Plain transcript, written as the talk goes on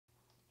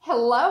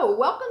Hello,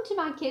 welcome to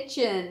my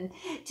kitchen.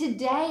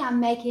 Today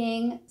I'm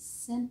making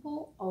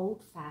simple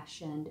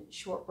old-fashioned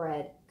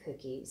shortbread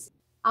cookies.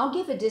 I'll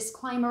give a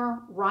disclaimer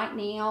right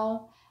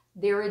now,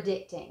 they're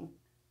addicting.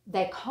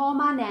 They call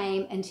my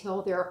name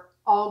until they're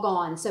all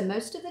gone. So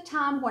most of the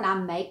time when I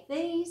make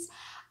these,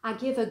 I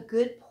give a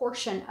good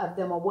portion of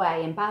them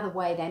away. And by the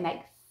way, they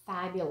make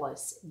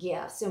fabulous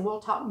gifts. And we'll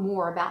talk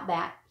more about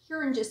that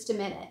here in just a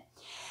minute.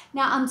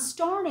 Now I'm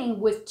starting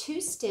with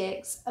 2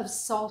 sticks of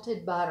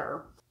salted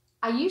butter.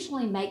 I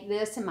usually make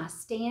this in my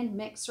stand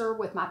mixer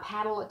with my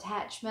paddle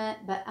attachment,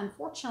 but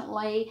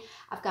unfortunately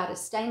I've got a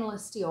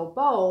stainless steel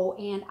bowl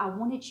and I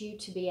wanted you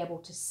to be able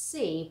to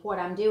see what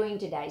I'm doing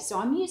today. So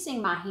I'm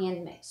using my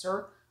hand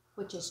mixer,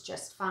 which is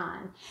just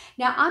fine.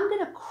 Now I'm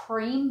going to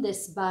cream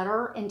this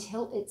butter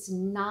until it's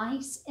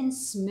nice and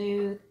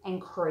smooth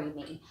and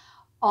creamy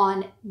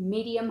on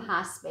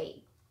medium-high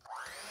speed.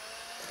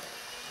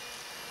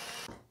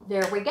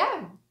 There we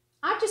go.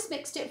 I just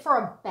mixed it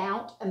for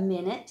about a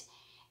minute.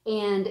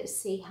 And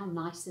see how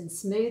nice and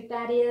smooth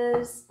that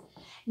is.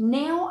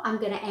 Now I'm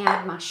going to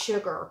add my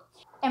sugar.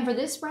 And for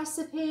this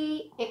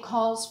recipe, it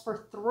calls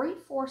for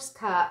 3/4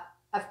 cup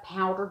of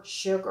powdered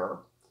sugar.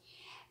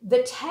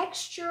 The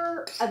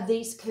texture of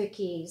these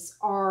cookies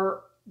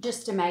are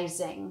just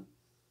amazing.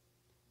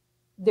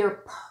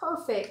 They're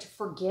perfect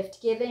for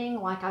gift giving,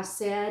 like I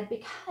said,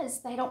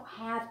 because they don't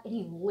have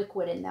any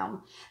liquid in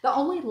them. The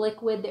only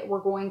liquid that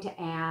we're going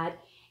to add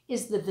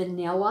is the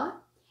vanilla.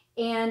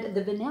 And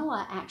the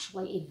vanilla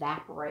actually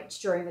evaporates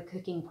during the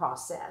cooking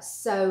process.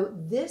 So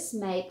this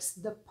makes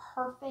the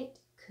perfect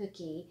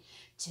cookie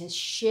to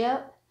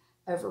ship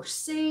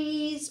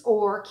overseas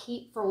or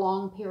keep for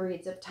long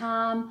periods of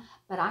time.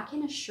 But I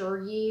can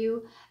assure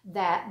you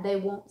that they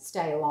won't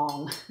stay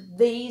long.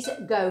 These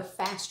go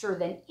faster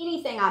than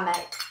anything I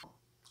make.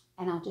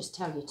 And I'll just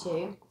tell you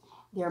too,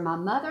 they're my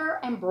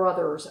mother and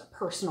brother's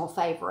personal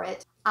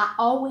favorite. I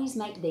always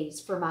make these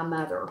for my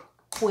mother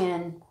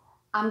when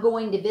I'm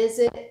going to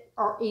visit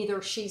or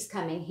either she's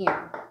coming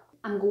here.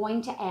 I'm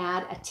going to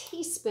add a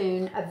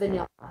teaspoon of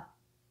vanilla.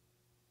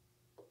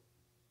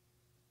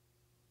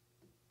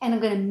 And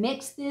I'm going to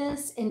mix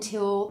this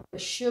until the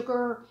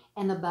sugar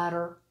and the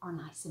butter are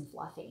nice and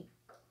fluffy.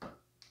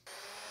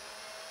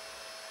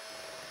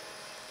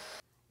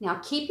 Now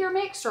keep your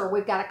mixer.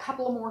 We've got a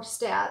couple of more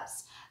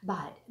steps,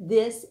 but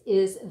this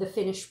is the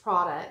finished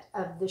product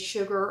of the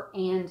sugar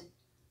and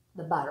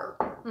the butter.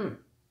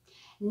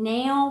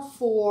 Now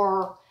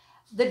for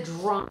the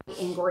dry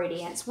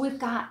ingredients. We've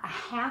got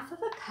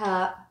 1/2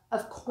 cup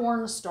of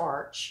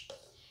cornstarch.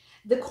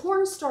 The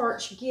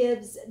cornstarch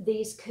gives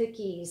these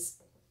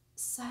cookies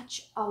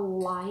such a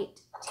light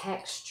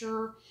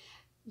texture.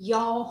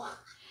 Y'all,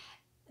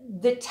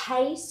 the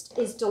taste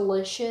is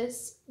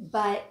delicious,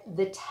 but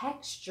the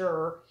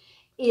texture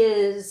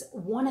is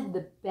one of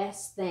the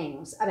best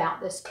things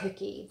about this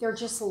cookie. They're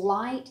just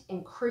light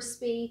and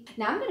crispy.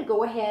 Now I'm going to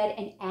go ahead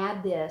and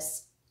add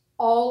this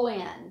all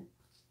in.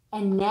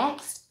 And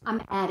next,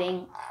 I'm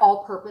adding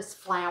all-purpose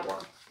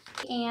flour.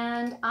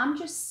 And I'm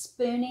just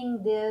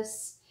spooning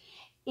this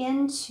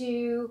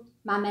into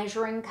my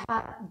measuring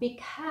cup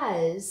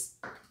because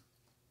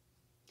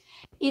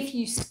if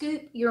you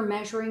scoop your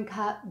measuring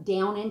cup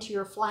down into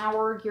your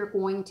flour, you're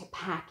going to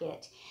pack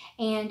it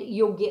and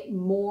you'll get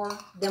more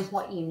than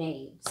what you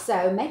need.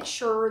 So make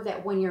sure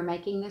that when you're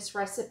making this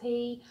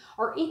recipe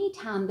or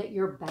anytime that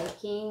you're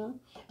baking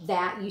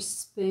that you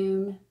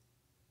spoon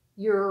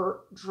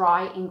your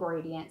dry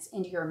ingredients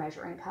into your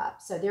measuring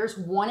cup. So there's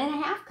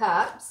 1.5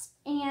 cups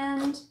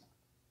and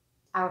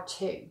our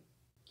 2.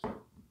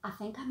 I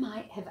think I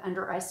might have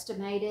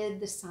underestimated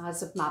the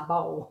size of my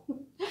bowl.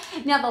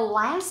 Now the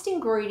last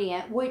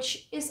ingredient,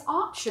 which is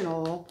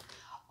optional,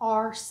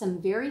 are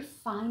some very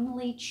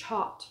finely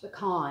chopped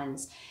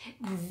pecans.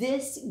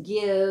 This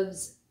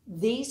gives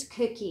these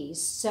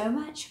cookies so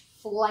much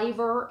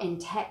flavor and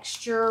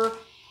texture,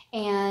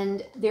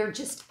 and they're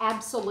just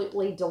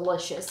absolutely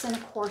delicious. And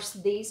of course,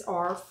 these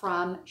are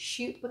from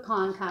Shute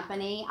Pecan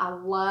Company. I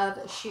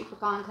love Shute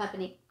Pecan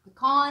Company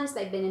pecans.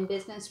 They've been in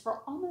business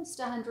for almost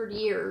 100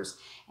 years,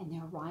 and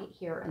they're right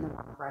here in the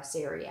Watercress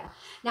area.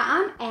 Now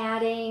I'm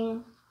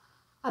adding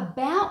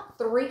about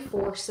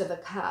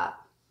 3/4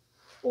 cup,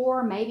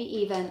 or maybe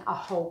even a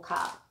whole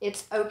cup.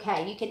 It's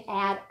okay. You can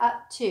add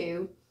up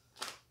to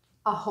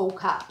a whole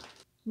cup.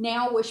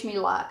 Now wish me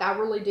luck. I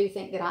really do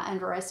think that I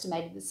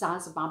underestimated the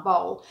size of my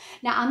bowl.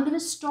 Now I'm going to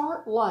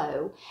start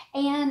low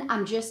and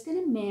I'm just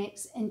going to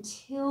mix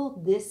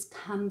until this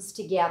comes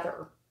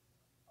together.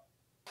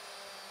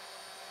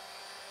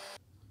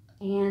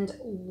 And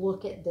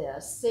look at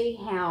this. See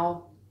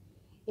how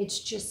it's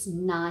just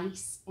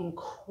nice and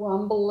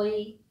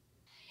crumbly?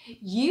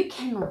 You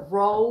can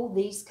roll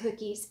these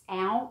cookies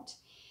out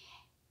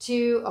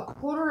to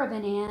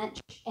 1/4 inch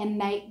and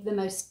make the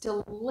most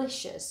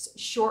delicious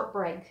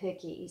shortbread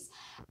cookies.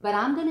 But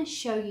I'm going to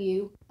show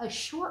you a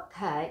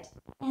shortcut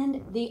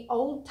and the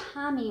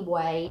old-timey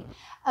way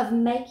of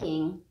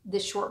making the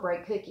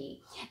shortbread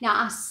cookie. Now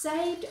I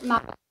saved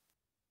my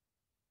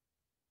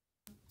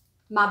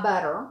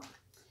butter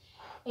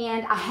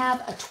And I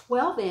have a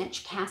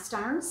 12-inch cast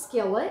iron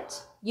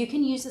skillet. You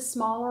can use a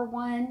smaller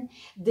one.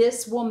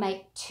 This will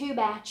make 2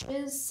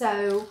 batches,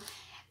 so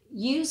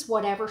use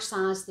whatever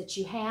size that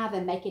you have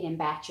and make it in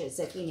batches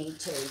if you need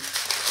to.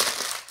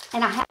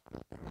 And I have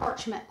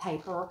parchment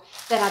paper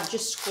that I've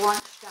just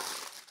scrunched up.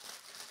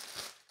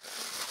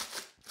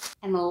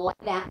 And I'm going to lay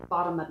that at the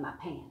bottom of my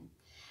pan.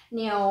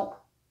 Now,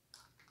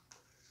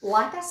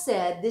 like I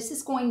said, this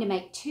is going to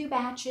make 2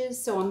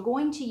 batches, so I'm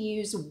going to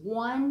use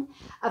one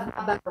of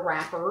my butter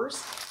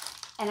wrappers,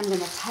 and I'm going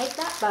to take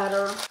that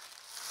butter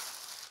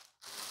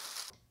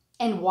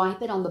and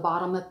wipe it on the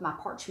bottom of my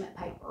parchment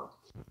paper.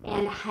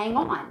 And hang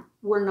on,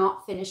 we're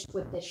not finished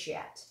with this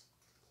yet.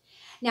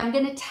 Now I'm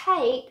going to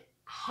take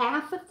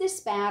half of this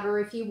batter.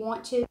 If you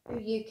want to,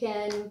 you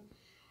can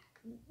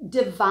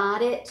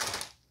divide it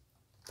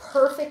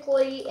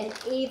perfectly and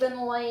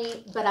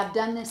evenly, but I've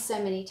done this so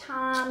many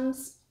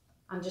times,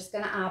 I'm just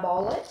going to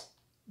eyeball it.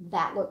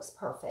 That looks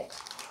perfect.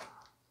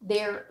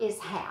 There is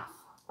half.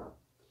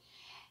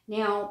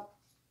 Now,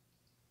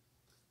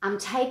 I'm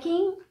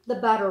taking the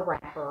butter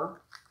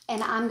wrapper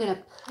and I'm going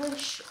to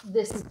push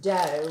this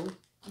dough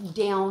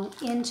down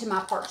into my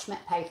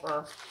parchment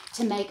paper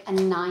to make a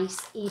nice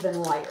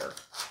even layer.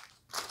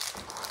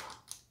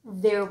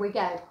 There we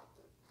go.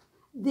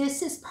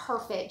 This is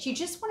perfect. You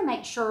just want to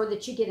make sure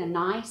that you get a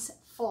nice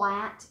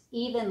flat,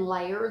 even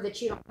layer, that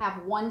you don't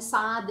have one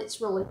side that's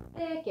really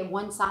thick and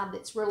one side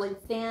that's really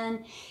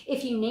thin.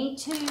 If you need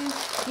to,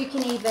 you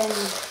can even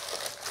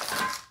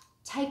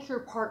take your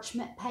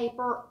parchment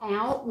paper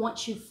out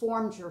once you've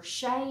formed your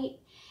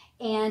shape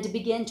and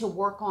begin to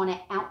work on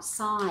it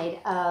outside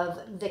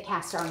of the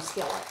cast iron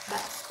skillet.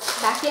 But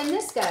back in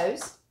this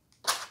goes.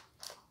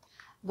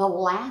 The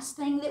last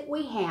thing that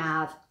we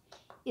have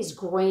is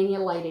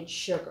granulated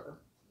sugar.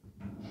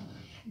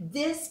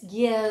 This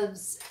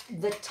gives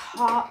the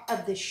top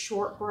of the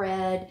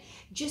shortbread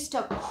just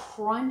a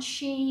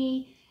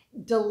crunchy,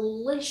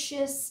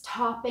 delicious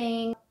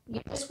topping.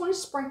 You just want to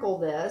sprinkle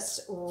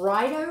this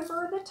right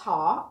over the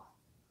top.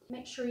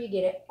 Make sure you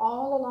get it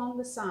all along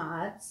the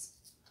sides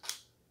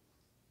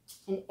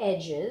and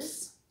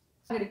edges.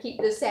 I'm going to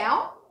keep this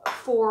out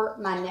for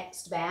my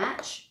next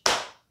batch.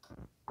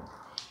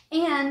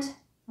 And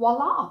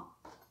voila!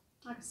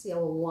 I can see a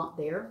little lump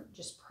there.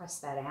 Just press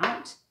that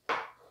out.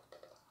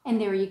 And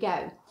there you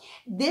go.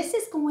 This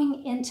is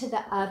going into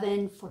the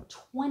oven for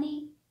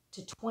 20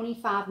 to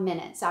 25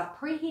 minutes. I've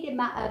preheated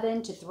my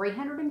oven to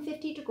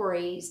 350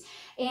 degrees,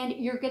 and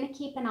you're going to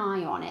keep an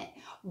eye on it.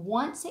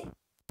 Once it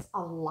gets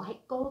a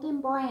light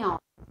golden brown,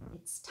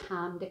 it's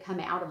time to come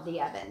out of the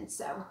oven.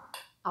 So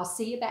I'll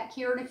see you back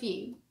here in a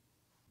few.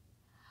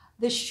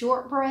 The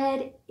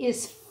shortbread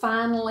is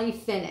finally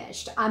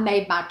finished. I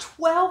made my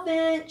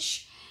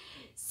 12-inch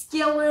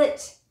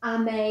skillet. I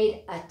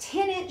made a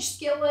 10-inch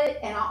skillet,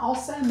 and I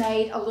also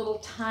made a little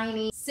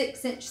tiny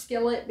 6-inch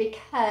skillet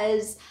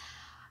because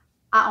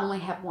I only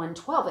have one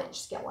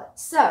 12-inch skillet.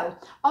 So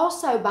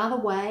also, by the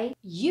way,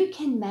 you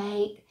can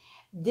make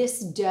this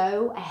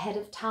dough ahead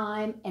of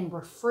time and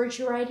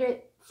refrigerate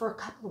it for a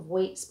couple of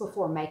weeks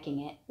before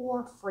making it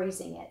or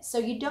freezing it. So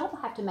you don't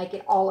have to make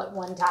it all at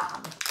one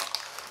time.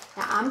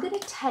 Now I'm going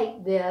to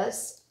take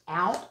this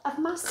out of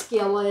my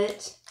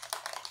skillet.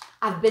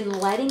 I've been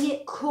letting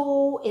it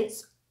cool.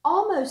 It's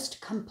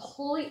almost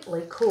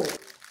completely cool.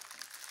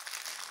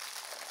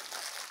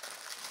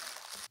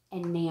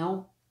 And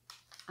now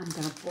I'm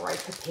going to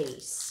break a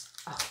piece.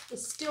 Oh,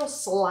 it's still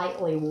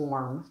slightly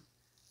warm.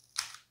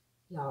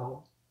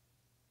 Y'all,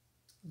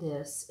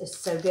 this is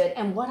so good.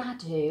 And what I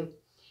do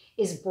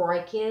is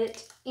break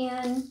it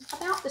in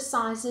about the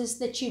sizes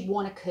that you'd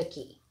want a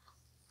cookie.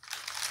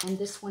 And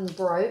this one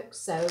broke,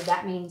 so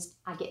that means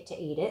I get to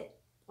eat it.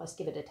 Let's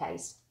give it a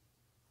taste.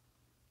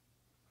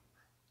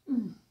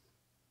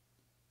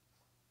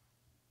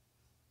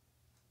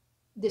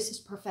 This is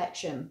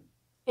perfection.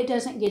 It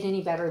doesn't get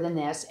any better than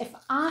this. If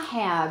I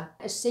had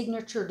a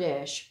signature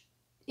dish,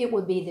 it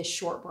would be this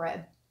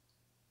shortbread.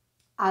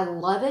 I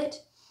love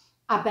it.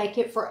 I bake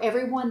it for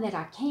everyone that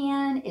I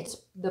can.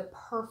 It's the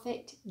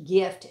perfect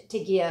gift to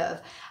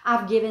give.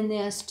 I've given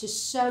this to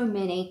so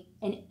many,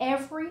 and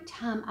every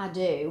time I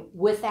do,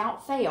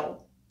 without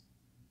fail,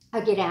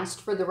 I get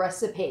asked for the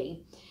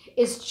recipe.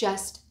 It's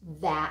just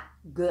that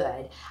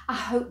good. I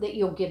hope that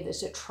you'll give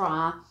this a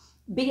try.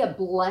 Be a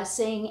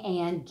blessing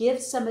and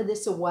give some of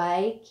this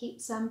away. Keep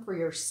some for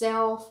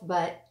yourself,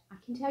 but I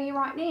can tell you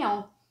right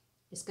now,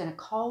 it's going to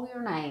call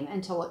your name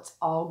until it's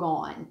all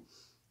gone.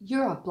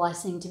 You're a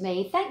blessing to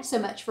me. Thanks so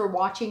much for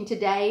watching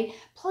today.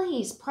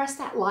 Please press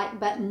that like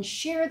button,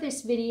 share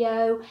this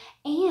video,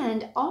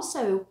 and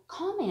also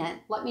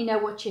comment. Let me know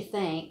what you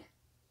think.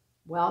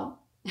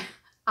 Well,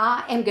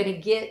 I am going to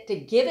get to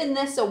giving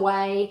this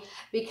away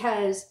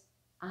because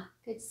I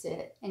could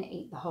sit and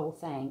eat the whole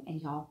thing.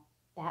 And y'all,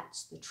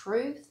 that's the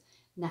truth,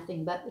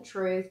 nothing but the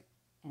truth,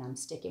 and I'm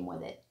sticking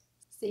with it.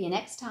 See you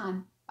next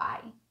time.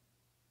 Bye.